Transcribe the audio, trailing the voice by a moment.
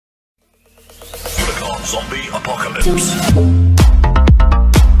Zombie Apocalypse.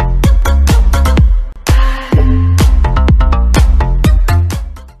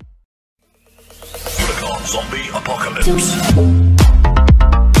 Zombie Apocalypse.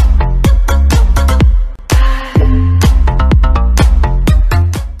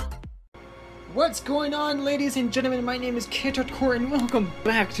 What's going on, ladies and gentlemen? My name is KitHardcore and welcome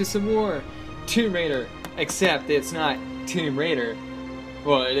back to some more Tomb Raider. Except it's not Tomb Raider.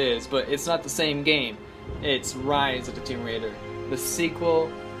 Well, it is, but it's not the same game. It's Rise of the Tomb Raider, the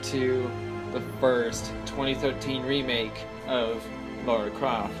sequel to the first 2013 remake of Lara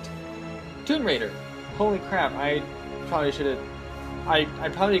Croft. Tomb Raider. Holy crap, I probably should have... I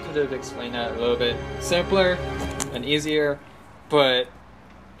probably could have explained that a little bit simpler and easier, but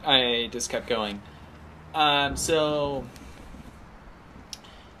I just kept going.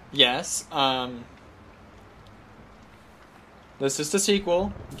 Yes, this is the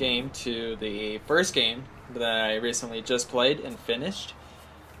sequel game to the first game that I recently just played and finished.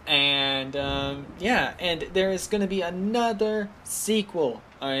 And, yeah, and there is going to be another sequel,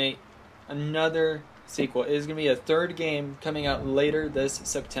 alright? Another sequel. It is going to be a third game coming out later this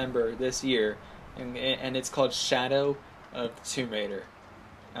September, this year. And it's called Shadow of Tomb Raider.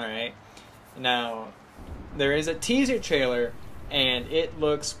 Alright? Now, there is a teaser trailer, and it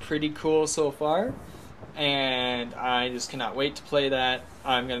looks pretty cool so far. And I just cannot wait to play that.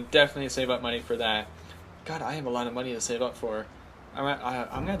 I'm going to definitely save up money for that. God, I have a lot of money to save up for. I'm going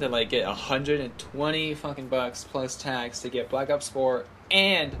to have to like get 120 fucking bucks plus tax to get Black Ops 4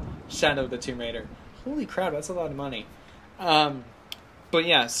 and Shadow of the Tomb Raider. Holy crap, that's a lot of money. But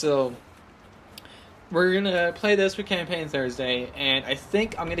yeah, so we're going to play this for Campaign Thursday, and I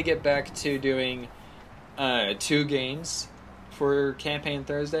think I'm going to get back to doing 2 games for Campaign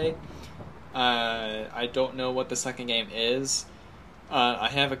Thursday. I don't know what the second game is. I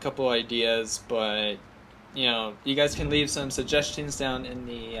have a couple ideas, but you know, you guys can leave some suggestions down in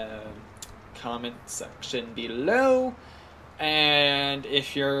the comment section below. And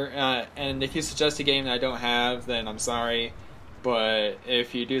if you suggest a game that I don't have, then I'm sorry. But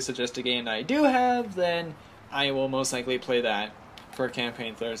if you do suggest a game that I do have, then I will most likely play that for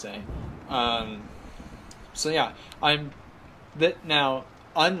Campaign Thursday. So yeah, now,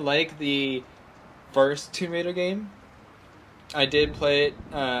 unlike the first Tomb Raider game, I did play it,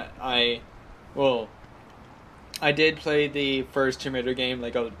 I did play the first Tomb Raider game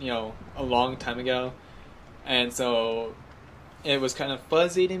like a long time ago, and so it was kind of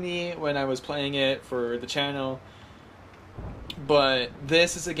fuzzy to me when I was playing it for the channel. But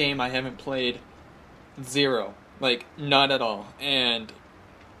this is a game I haven't played zero, like not at all. And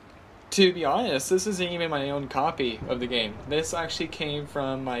to be honest, this isn't even my own copy of the game. This actually came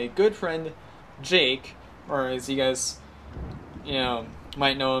from my good friend Jake, or as you guys,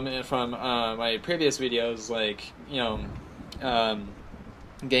 might know him from my previous videos, like,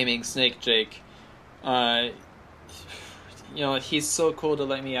 Gaming Snake Jake. He's so cool to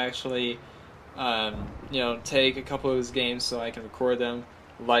let me actually, take a couple of his games so I can record them,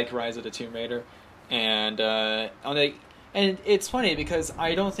 like Rise of the Tomb Raider. And, and it's funny because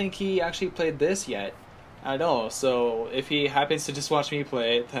I don't think he actually played this yet at all. So if he happens to just watch me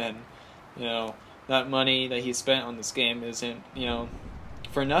play it, then, that money that he spent on this game isn't,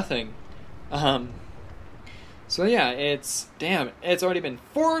 for nothing. So yeah, it's already been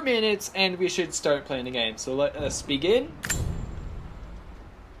 4 minutes and we should start playing the game. So let us begin.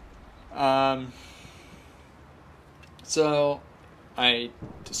 So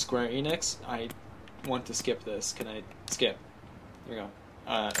Square Enix, I want to skip this. Can I skip? Here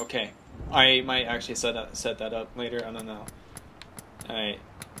we go. Okay. I might actually set that up later. I don't know. Alright.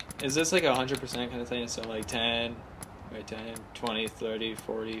 Is this like 100% kind of thing? So like 10, 20, 30,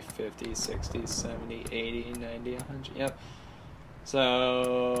 40, 50, 60, 70, 80, 90, 100. Yep.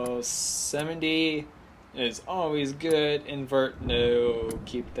 So 70 is always good. Invert, no.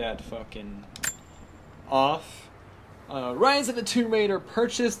 Keep that fucking off. Rise of the Tomb Raider.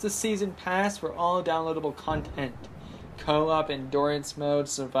 Purchase the Season Pass for all downloadable content. Co-op Endurance Mode.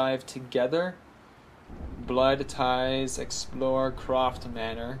 Survive Together. Blood Ties. Explore Croft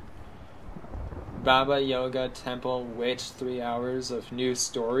Manor. Baba Yoga Temple Witch 3 hours of new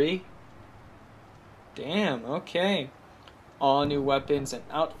story. Damn, okay. All new weapons and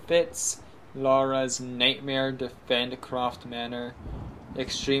outfits. Laura's Nightmare Defend Croft Manor.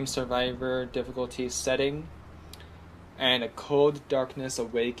 Extreme Survivor difficulty setting. And a Cold Darkness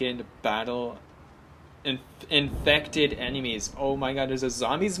Awakened battle. Infected enemies. Oh my god, there's a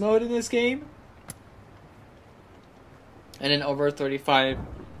zombies mode in this game? And then over 35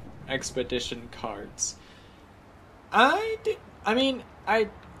 expedition cards. I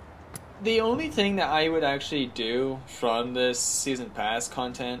the only thing that I would actually do from this season pass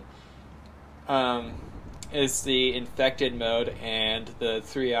content is the infected mode and the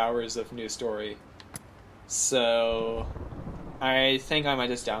 3 hours of new story. So I think I might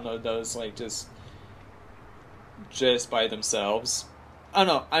just download those, like, just by themselves. I don't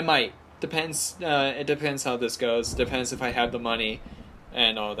know, I might. Depends. It depends how this goes. Depends if I have the money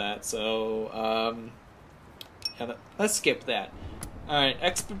and all that. So yeah, let's skip that. Alright,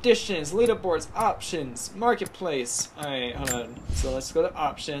 expeditions, leaderboards, options, marketplace. Alright, hold on. So let's go to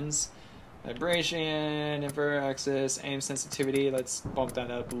options. Vibration, infrared access, aim sensitivity. Let's bump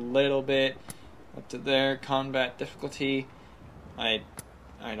that up a little bit. Up to there. Combat difficulty. I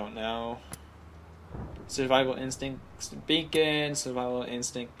don't know. Survival instincts beacon. Survival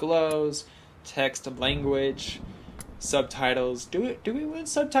instinct glows. Text language. Subtitles. Do we want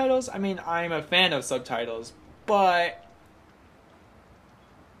subtitles? I mean, I'm a fan of subtitles, but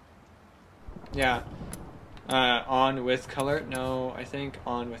yeah. On with color? No, I think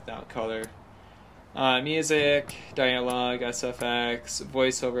on without color. Music, dialogue, SFX,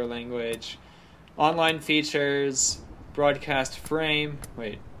 voiceover language, online features, broadcast frame.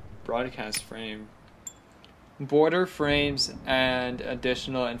 Wait, broadcast frame. Border frames and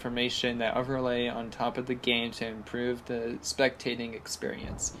additional information that overlay on top of the game to improve the spectating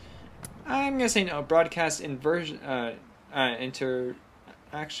experience. I'm gonna say no. Broadcast inversion,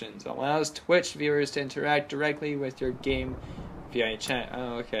 interactions allows Twitch viewers to interact directly with your game via chat.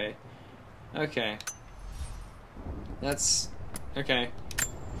 Oh, okay. Okay. That's okay.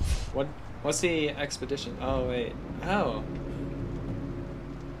 What's the expedition? Oh wait. Oh.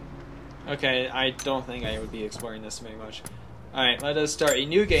 Okay, I don't think I would be exploring this very much. Alright, let us start a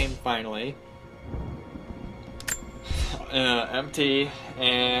new game finally. Empty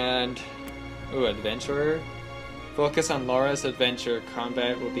and ooh, adventurer. Focus on Laura's adventure.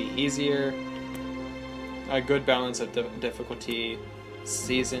 Combat will be easier. A good balance of difficulty.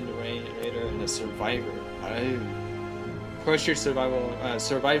 Seasoned raider and a survivor. Oh. Push your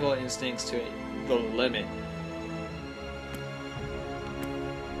survival instincts to the limit.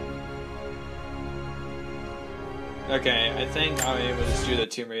 Okay, I think I will just do the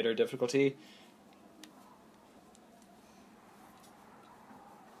Tomb Raider difficulty.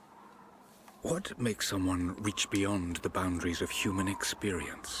 What makes someone reach beyond the boundaries of human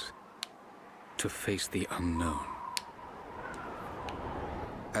experience to face the unknown?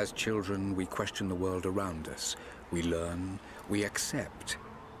 As children, we question the world around us. We learn, we accept,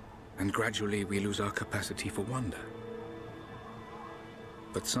 and gradually we lose our capacity for wonder.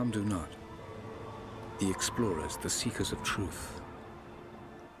 But some do not. The explorers, the seekers of truth.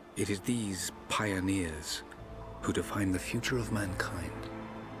 It is these pioneers who define the future of mankind.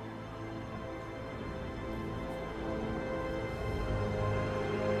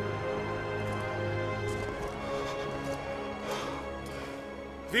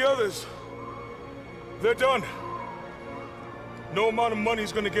 The others, they're done. No amount of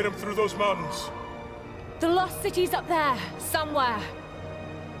money's gonna get them through those mountains. The lost city's up there, somewhere.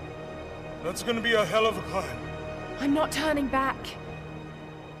 That's gonna be a hell of a climb. I'm not turning back.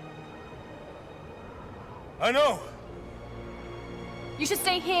 I know. You should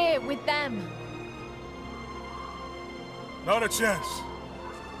stay here with them. Not a chance.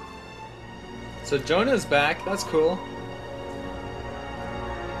 So Jonah's back. That's cool.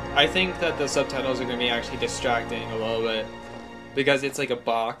 I think that the subtitles are going to be actually distracting a little bit because it's like a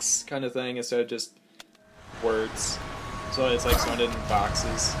box kind of thing instead of just words. So it's like sorted in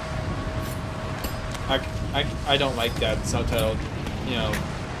boxes. I don't like that subtitle, you know,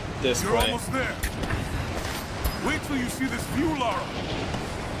 display. You're almost there. Wait till you see this view, Lara.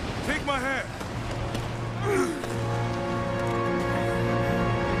 Take my hand.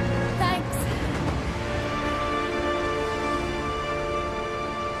 Thanks.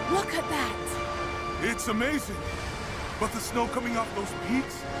 Look at that. It's amazing. But the snow coming off those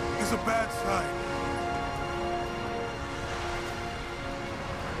peaks is a bad sign.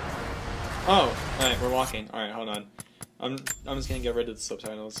 Oh, alright, we're walking. Alright, hold on. I'm just gonna get rid of the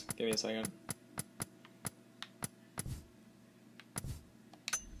subtitles. Give me a second.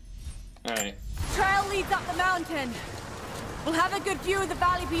 Alright. Trail leads up the mountain. We'll have a good view of the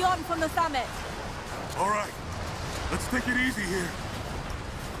valley beyond from the summit. All right, let's take it easy here.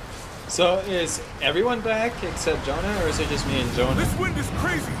 So is everyone back except Jonah, or is it just me and Jonah? This wind is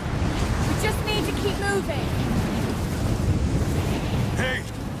crazy. We just need to keep moving. Hey,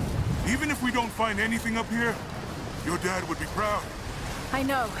 even if we don't find anything up here, your dad would be proud. I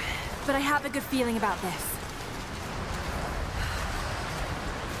know, but I have a good feeling about this.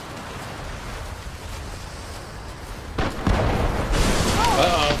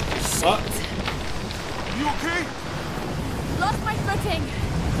 Uh-oh. You okay? Lost my footing.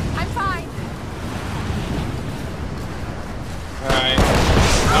 I'm fine. Alright.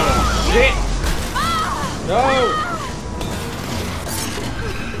 Oh, shit! No!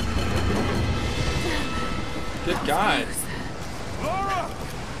 Good God. Lara!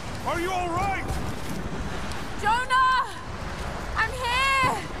 Are you alright? Jonah! I'm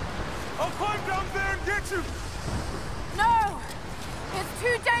here! I'll climb down there and get you! No! It's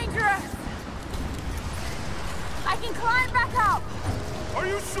too dangerous! I can climb back up! Are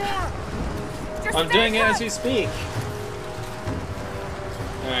you sure? Just I'm stay doing it as put. we speak.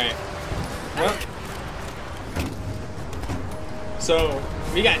 Alright. Well. So,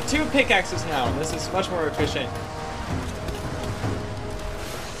 we got 2 pickaxes now, and this is much more efficient.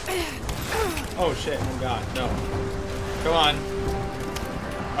 Oh shit, oh god, no. Come on.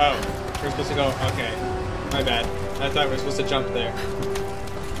 Oh, we're supposed to go, okay. My bad. I thought we were supposed to jump there.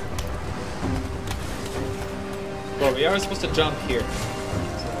 Well, we are supposed to jump here.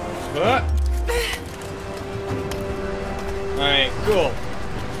 So, alright, cool.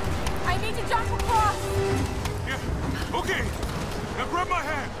 I need to jump across! Yeah. Okay. Now grab my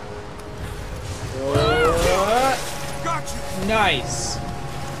hand. Got you. Nice.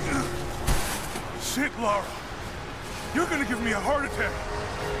 Shit, Lara. You're gonna give me a heart attack.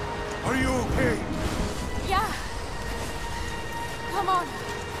 Are you okay? Yeah. Come on.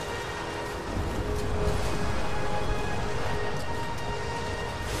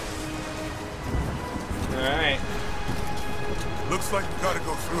 Alright. Looks like we gotta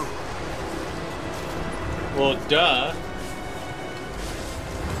go through. Well, duh.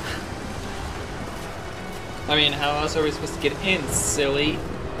 I mean, how else are we supposed to get in, silly?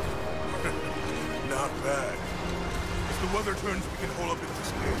 Not bad. If the weather turns, we can hole up in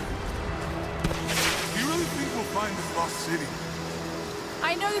this cave. Do you really think we'll find this lost city?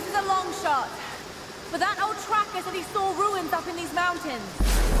 I know this is a long shot, but that old tracker said he saw ruins up in these mountains.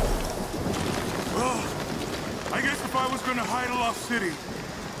 Well, I guess if I was gonna hide a lost city,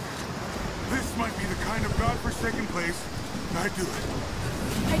 this might be the kind of godforsaken place I'd do it.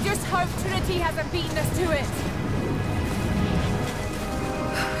 I just hope Trinity hasn't beaten us to it.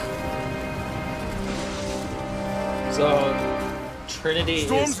 So, Trinity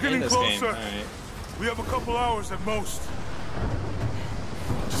Storm's is in getting this closer. game. Alright. We have a couple hours at most.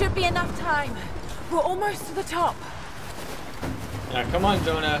 Should be enough time. We're almost to the top. Yeah, come on,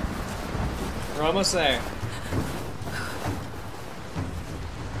 Jonah. We're almost there.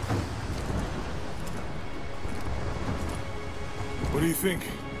 What do you think?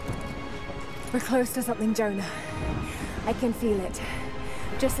 We're close to something, Jonah. I can feel it.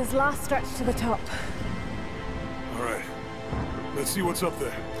 Just this last stretch to the top. All right. Let's see what's up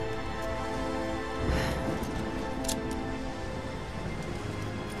there.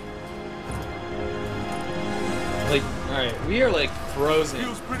 Like, alright, we are like frozen.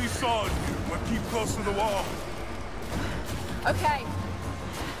 Feels pretty solid here, but keep close to the wall. Okay.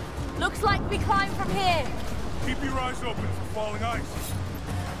 Looks like we climb from here. Keep your eyes open for falling ice.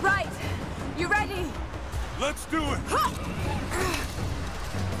 Right. You ready? Let's do it.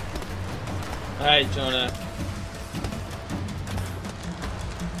 Alright, Jonah.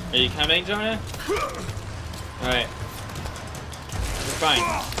 Are you coming, Jonah? Alright. You're fine.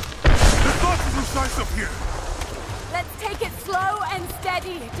 There's lots of loose ice up here. Let's take it slow and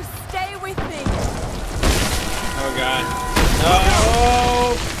steady. Just stay with me. Oh god. No!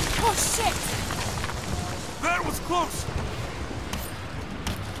 Oh shit! That was close.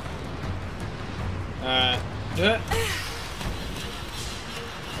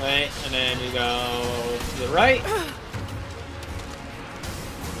 Right, and then we go to the right.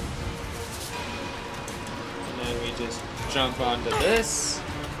 And then we just jump onto this.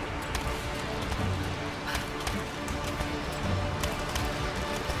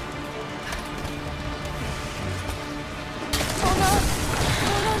 Oh no!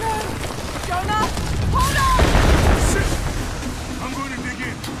 No, no, no! Jonah! Hold on! Shit. I'm going to dig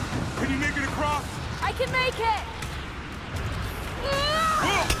in. Can you make it across? I can make it!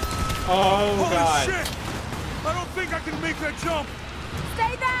 Whoa! Oh Holy god. shit! I don't think I can make that jump.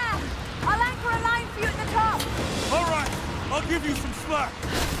 Stay there! I'll anchor a line for you at the top! All right. I'll give you some slack.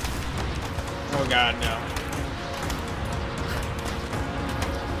 Oh god, no.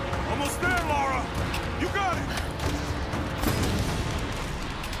 Almost there, Lara. You got it.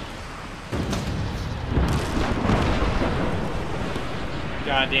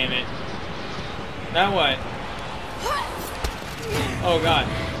 God damn it. Now what? Oh god.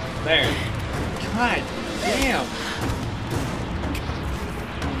 There. God damn.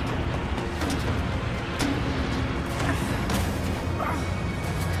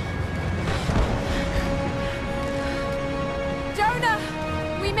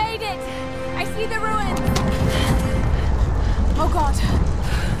 see the ruins. Oh God.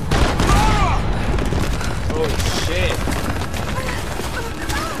 Holy shit.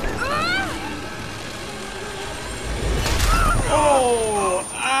 Oh!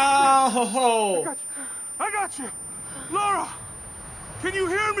 Ow! I got you! Laura! Can you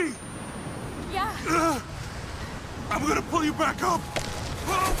hear me? Yeah. I'm gonna pull you back up!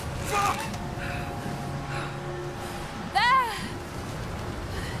 Oh, fuck! There!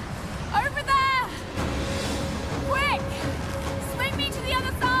 Over there! Quick! Swing me to the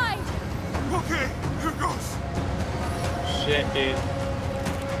other side! Okay, here goes. Shit, dude.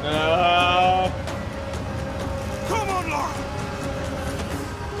 No! Come on, Laura!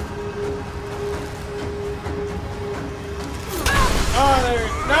 Oh, there!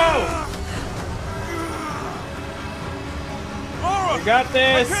 No! Laura! We got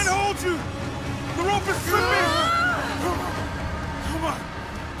this! I can't hold you! The rope is slipping! Come on!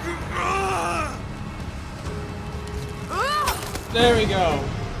 There we go.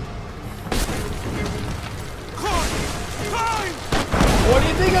 Climb! What do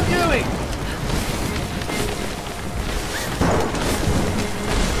you think I'm doing?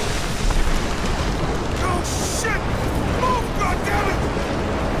 Oh, shit! Move, goddammit!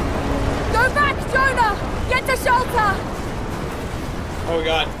 Go back, Jonah! Get to shelter! Oh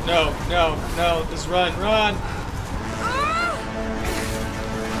god, no, no, no, just run, run!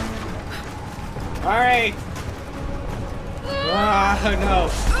 Alright! Ah, no.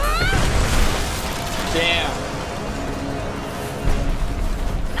 Damn.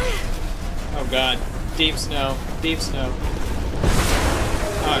 Oh god, deep snow, deep snow.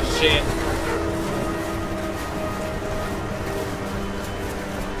 Oh shit.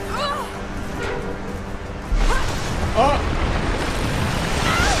 Oh!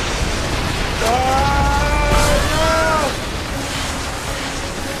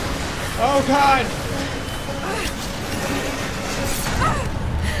 Oh god!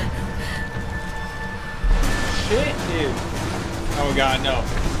 Shit, dude. Oh god, no.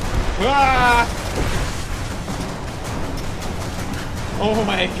 Ah! Oh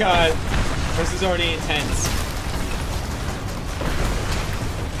my god. This is already intense.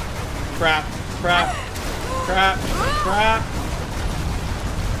 Crap, crap, crap, crap.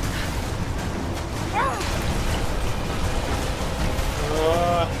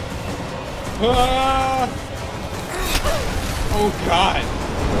 Oh god.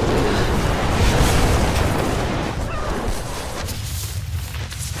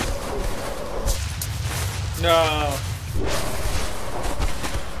 No.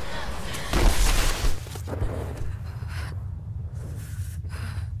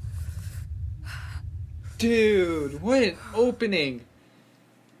 Dude, what an opening.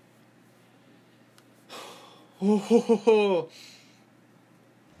 Oh.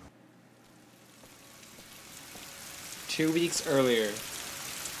 2 weeks earlier.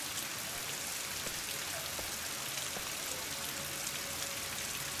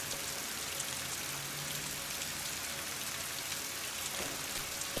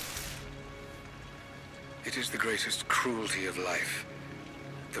 It is the greatest cruelty of life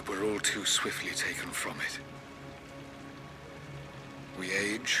that we're all too swiftly taken from it. We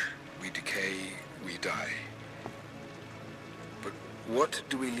age, we decay, we die. But what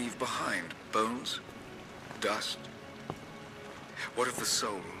do we leave behind? Bones? Dust? What of the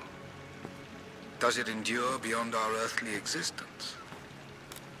soul? Does it endure beyond our earthly existence?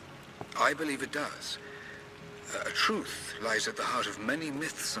 I believe it does. A truth lies at the heart of many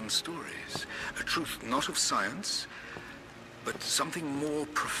myths and stories. A truth not of science, but something more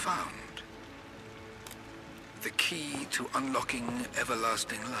profound. The key to unlocking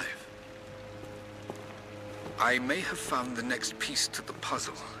everlasting life. I may have found the next piece to the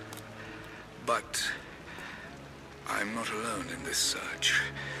puzzle, but I'm not alone in this search.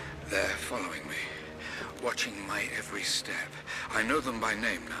 They're following me, watching my every step. I know them by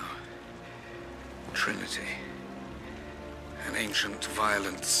name now. Trinity. An ancient,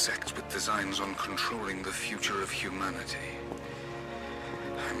 violent sect with designs on controlling the future of humanity.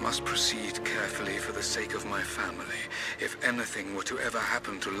 I must proceed carefully for the sake of my family. If anything were to ever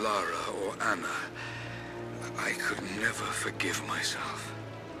happen to Lara or Anna, I could never forgive myself.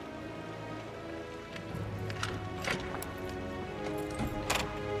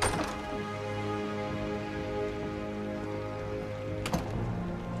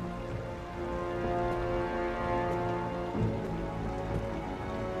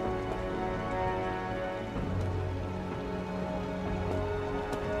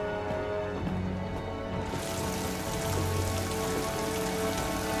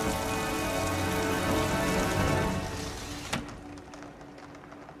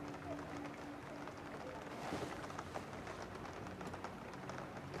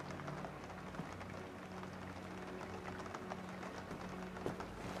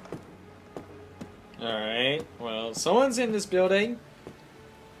 Alright, well, someone's in this building.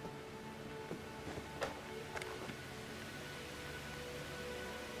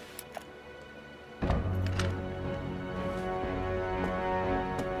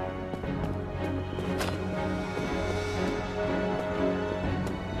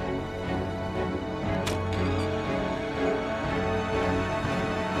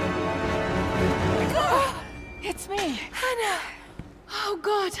 It's me. Hannah! Oh,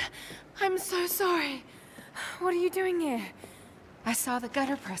 God. I'm so sorry. What are you doing here? I saw the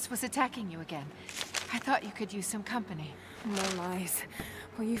gutter press was attacking you again. I thought you could use some company. No lies.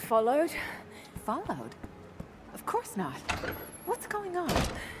 Were you followed? Followed? Of course not. What's going on?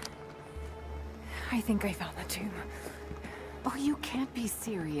 I think I found the tomb. Oh, you can't be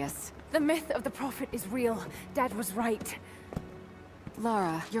serious. The myth of the Prophet is real. Dad was right.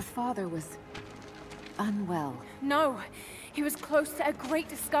 Lara, your father was unwell. No, he was close to a great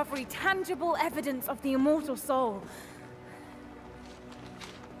discovery, tangible evidence of the immortal soul.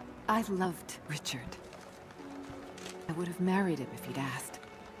 I loved Richard. I would have married him if he'd asked.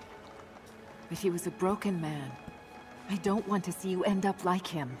 But he was a broken man. I don't want to see you end up like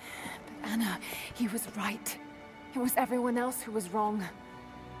him. But Anna, he was right. It was everyone else who was wrong.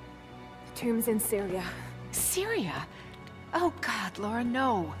 The tomb's in Syria. Syria? Oh God, Laura,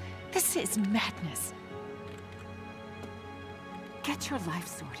 no. This is madness. Get your life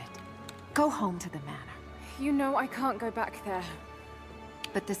sorted. Go home to the manor. You know I can't go back there.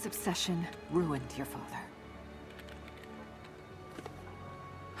 But this obsession ruined your father.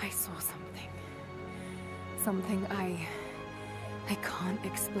 I saw something. Something I can't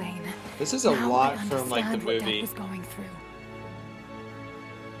explain. This is a Now lot I from like the understand what Dad movie. was going through.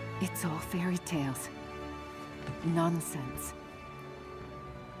 It's all fairy tales. Nonsense.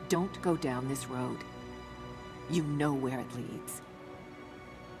 Don't go down this road. You know where it leads.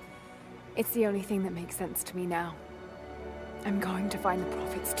 It's the only thing that makes sense to me now. I'm going to find the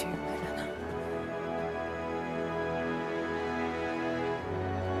Prophet's tomb.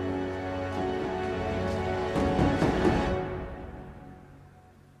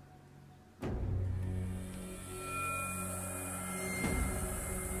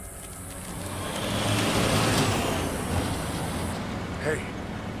 Hey,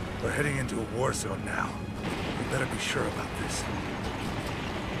 we're heading into a war zone now. We better be sure about this.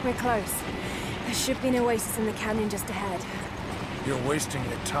 We're close. There should be an oasis in the canyon just ahead. You're wasting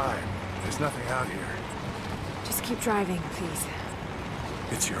your time. There's nothing out here. Just keep driving, please.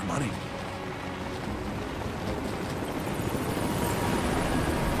 It's your money.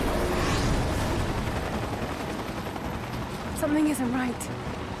 Something isn't right.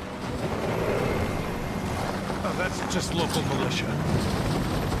 Oh, that's just local militia.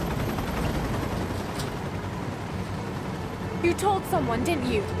 You told someone,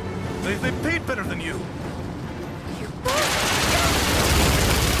 didn't you? They paid better than you.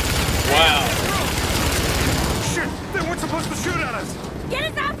 Wow. Shit! They weren't supposed to shoot at us!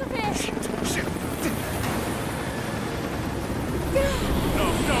 Get us out of here! Shit! No!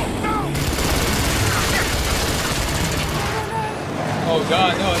 Oh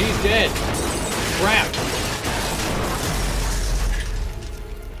God, no, he's dead. Crap.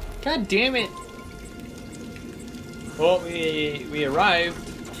 God damn it. Well, we arrived.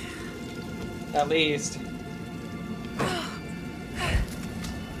 At least.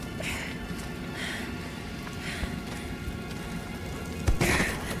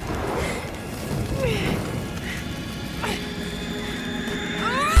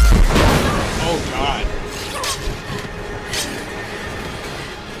 Oh God.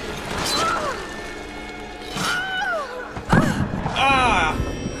 Ah!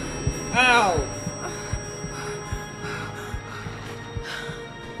 Ow!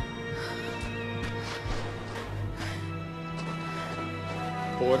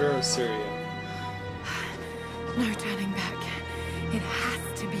 Border of Syria. No turning back. It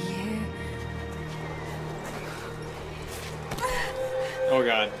has to be here. Oh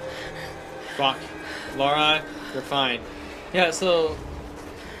God. Fuck. Laura, you're fine. Yeah, so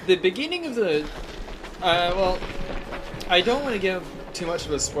the beginning of the well, I don't want to give too much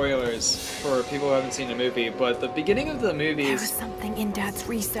of the spoilers for people who haven't seen the movie, but the beginning of the movie There was is something in Dad's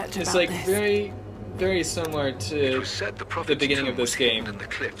research it's about like this. very similar It to was said the the Prophet's beginning tomb of this was hidden game. in the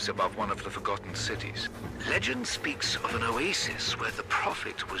cliffs above one of the forgotten cities. Legend speaks of an oasis where the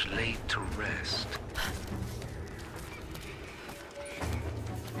Prophet was laid to rest.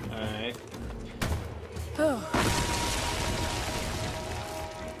 Alright. Oh.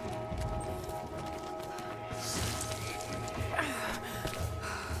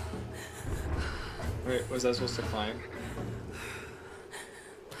 Wait, was I supposed to climb?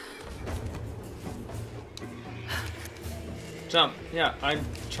 Jump. Yeah, I'm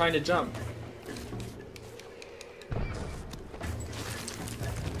trying to jump.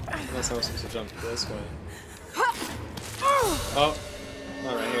 Unless I was supposed to jump this way. Oh,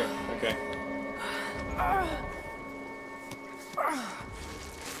 not right here. Okay.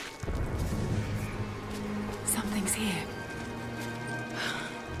 Something's here.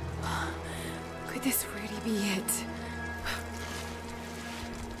 Could this really be it?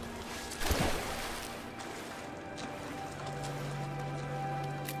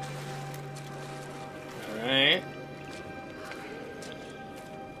 Alright.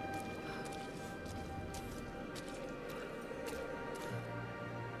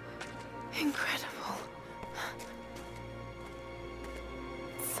 Incredible.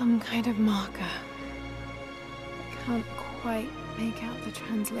 Some kind of marker. Can't quite make out the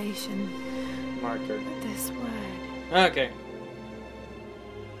translation. Marker. But this word. Okay.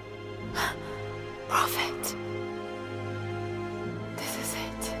 Prophet. This is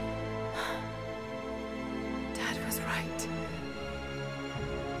it. Dad was right.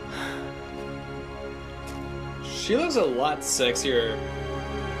 She looks a lot sexier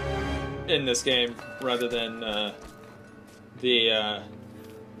in this game rather than the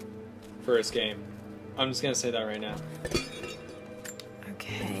first game. I'm just gonna say that right now.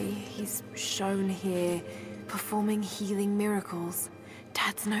 Okay, he's shown here performing healing miracles.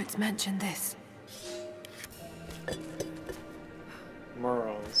 Dad's notes mention this.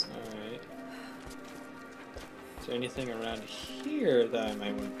 Morals, alright. Is there anything around here that I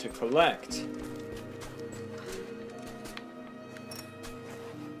might want to collect?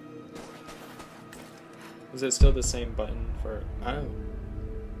 Is it still the same button for... Oh.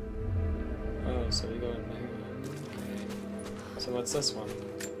 Oh, so we go in there. Okay. So what's this one?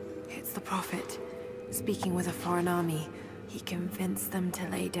 It's the Prophet, speaking with a foreign army. He convinced them to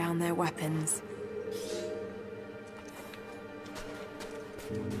lay down their weapons.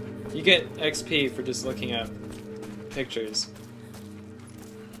 You get XP for just looking at pictures.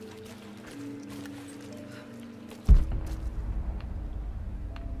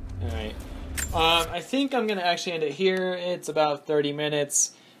 Alright. I think I'm gonna actually end it here. It's about 30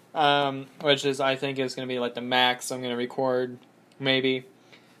 minutes, which is, I think, is gonna be like the max I'm gonna record, maybe.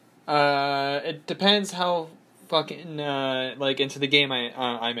 It depends how fucking like into the game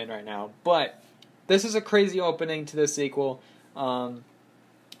I'm in right now. But this is a crazy opening to the sequel.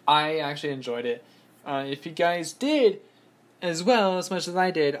 I actually enjoyed it. If you guys did as well as much as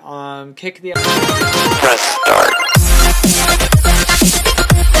I did, kick the Press start.